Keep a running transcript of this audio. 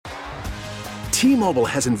T-Mobile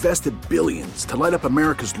has invested billions to light up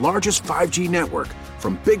America's largest 5G network,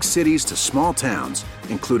 from big cities to small towns,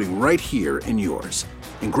 including right here in yours.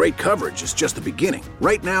 And great coverage is just the beginning.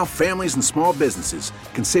 Right now, families and small businesses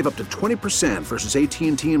can save up to 20% versus AT&T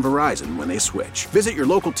and Verizon when they switch. Visit your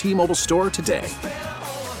local T-Mobile store today.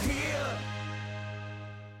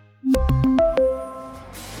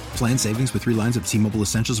 Plan savings with 3 lines of T-Mobile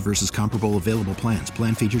Essentials versus comparable available plans.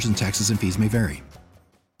 Plan features and taxes and fees may vary.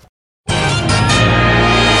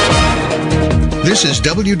 This is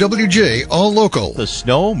WWJ All Local. The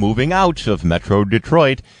snow moving out of Metro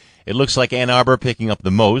Detroit. It looks like Ann Arbor picking up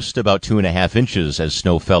the most, about 2.5 inches as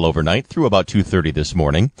snow fell overnight through about 2:30 this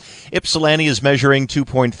morning. Ypsilanti is measuring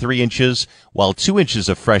 2.3 inches, while 2 inches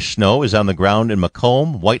of fresh snow is on the ground in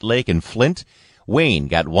Macomb, White Lake, and Flint. Wayne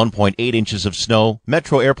got 1.8 inches of snow.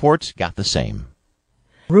 Metro Airport got the same.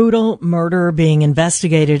 Brutal murder being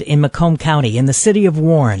investigated in Macomb County in the city of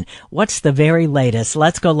Warren. What's the very latest?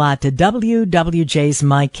 Let's go live to WWJ's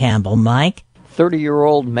Mike Campbell. Mike?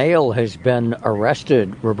 30-year-old male has been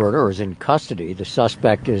arrested, Roberta, or is in custody. The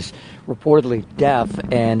suspect is reportedly deaf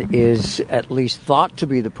and is at least thought to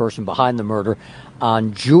be the person behind the murder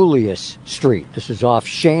on Julius Street. This is off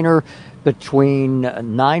Shaner between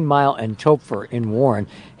 9 Mile and Topfer in Warren.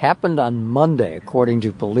 Happened on Monday, according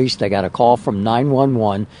to police. They got a call from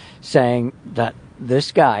 911 saying that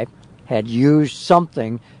this guy had used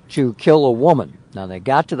something to kill a woman. Now, they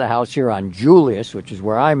got to the house here on Julius, which is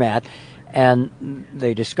where I'm at, and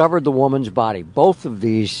they discovered the woman's body. Both of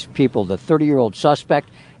these people, the 30-year-old suspect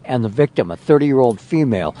and the victim, a 30-year-old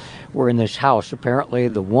female, were in this house. Apparently,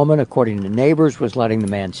 the woman, according to neighbors, was letting the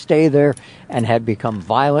man stay there and had become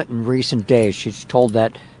violent in recent days. She's told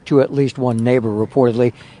that to at least one neighbor,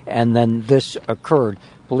 reportedly, and then this occurred.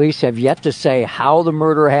 Police have yet to say how the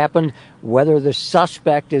murder happened, whether the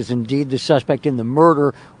suspect is indeed the suspect in the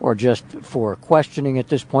murder or just for questioning at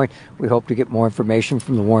this point. We hope to get more information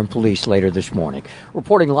from the Warren Police later this morning.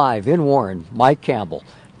 Reporting live in Warren, Mike Campbell,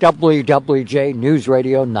 WWJ News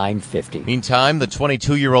Radio 950. Meantime, the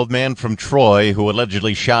 22-year-old man from Troy who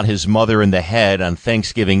allegedly shot his mother in the head on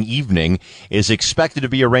Thanksgiving evening is expected to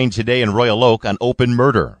be arraigned today in Royal Oak on open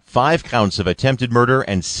murder. 5 counts of attempted murder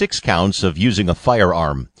and 6 counts of using a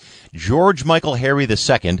firearm. George Michael Harry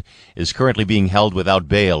II is currently being held without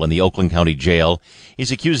bail in the Oakland County Jail.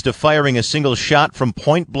 He's accused of firing a single shot from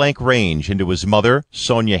point-blank range into his mother,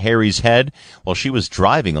 Sonia Harry's head, while she was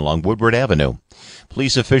driving along Woodward Avenue.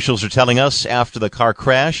 Police officials are telling us after the car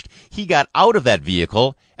crashed, he got out of that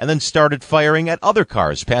vehicle and then started firing at other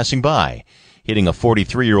cars passing by, hitting a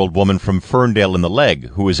 43-year-old woman from Ferndale in the leg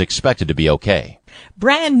who is expected to be okay.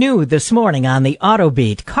 Brand new this morning on the Auto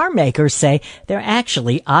Beat, car makers say they're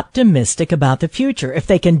actually optimistic about the future if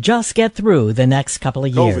they can just get through the next couple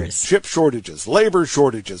of years. COVID, chip shortages, labor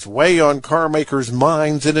shortages weigh on car makers'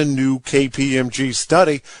 minds in a new KPMG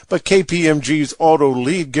study. But KPMG's auto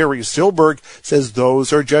lead, Gary Silberg, says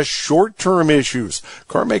those are just short-term issues.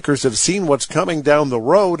 Car makers have seen what's coming down the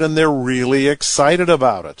road, and they're really excited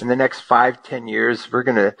about it. In the next 5-10 years, we're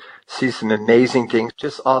going to see some amazing things,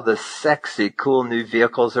 just all the sexy, cool new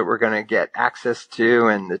vehicles that we're going to get access to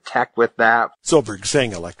and the tech with that. Silberg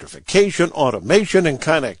saying electrification, automation, and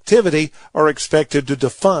connectivity are expected to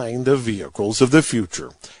define the vehicles of the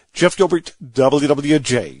future. Jeff Gilbert,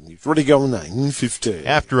 WWJ, News Radio 950.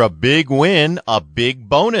 After a big win, a big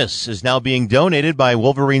bonus is now being donated by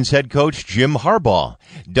Wolverines head coach Jim Harbaugh.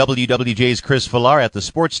 WWJ's Chris Villar at the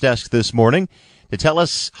sports desk this morning to tell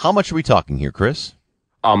us how much are we talking here, Chris?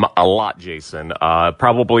 A lot, Jason.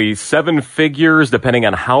 Probably 7 figures, depending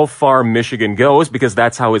on how far Michigan goes, because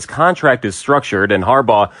that's how his contract is structured. And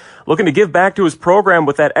Harbaugh looking to give back to his program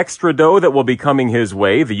with that extra dough that will be coming his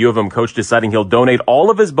way. The U of M coach deciding he'll donate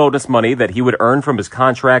all of his bonus money that he would earn from his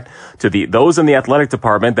contract to those in the athletic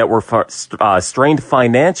department that were strained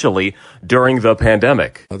financially during the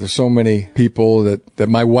pandemic. There's so many people that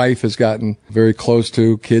my wife has gotten very close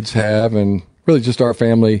to, kids have, and really just our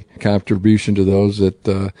family contribution to those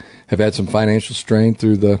that have had some financial strain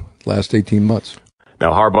through the last 18 months.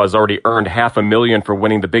 Now, Harbaugh's already earned $500,000 for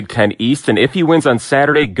winning the Big Ten East, and if he wins on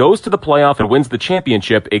Saturday, goes to the playoff and wins the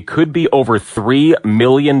championship, it could be over $3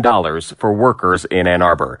 million for workers in Ann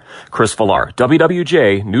Arbor. Chris Villar,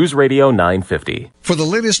 WWJ News Radio 950. For the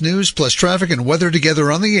latest news plus traffic and weather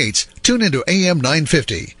together on the 8s, tune into AM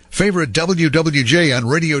 950. Favorite WWJ on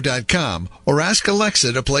radio.com or ask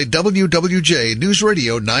Alexa to play WWJ News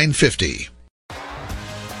Radio 950.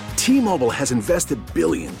 T-Mobile has invested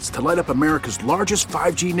billions to light up America's largest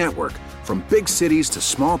 5G network, from big cities to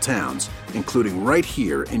small towns, including right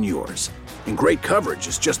here in yours. And great coverage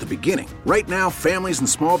is just the beginning. Right now, families and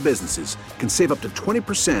small businesses can save up to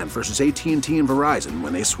 20% versus AT&T and Verizon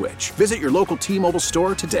when they switch. Visit your local T-Mobile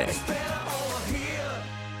store today.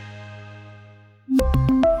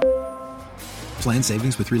 Plan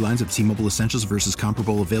savings with 3 lines of T-Mobile Essentials versus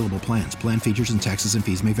comparable available plans. Plan features and taxes and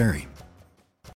fees may vary.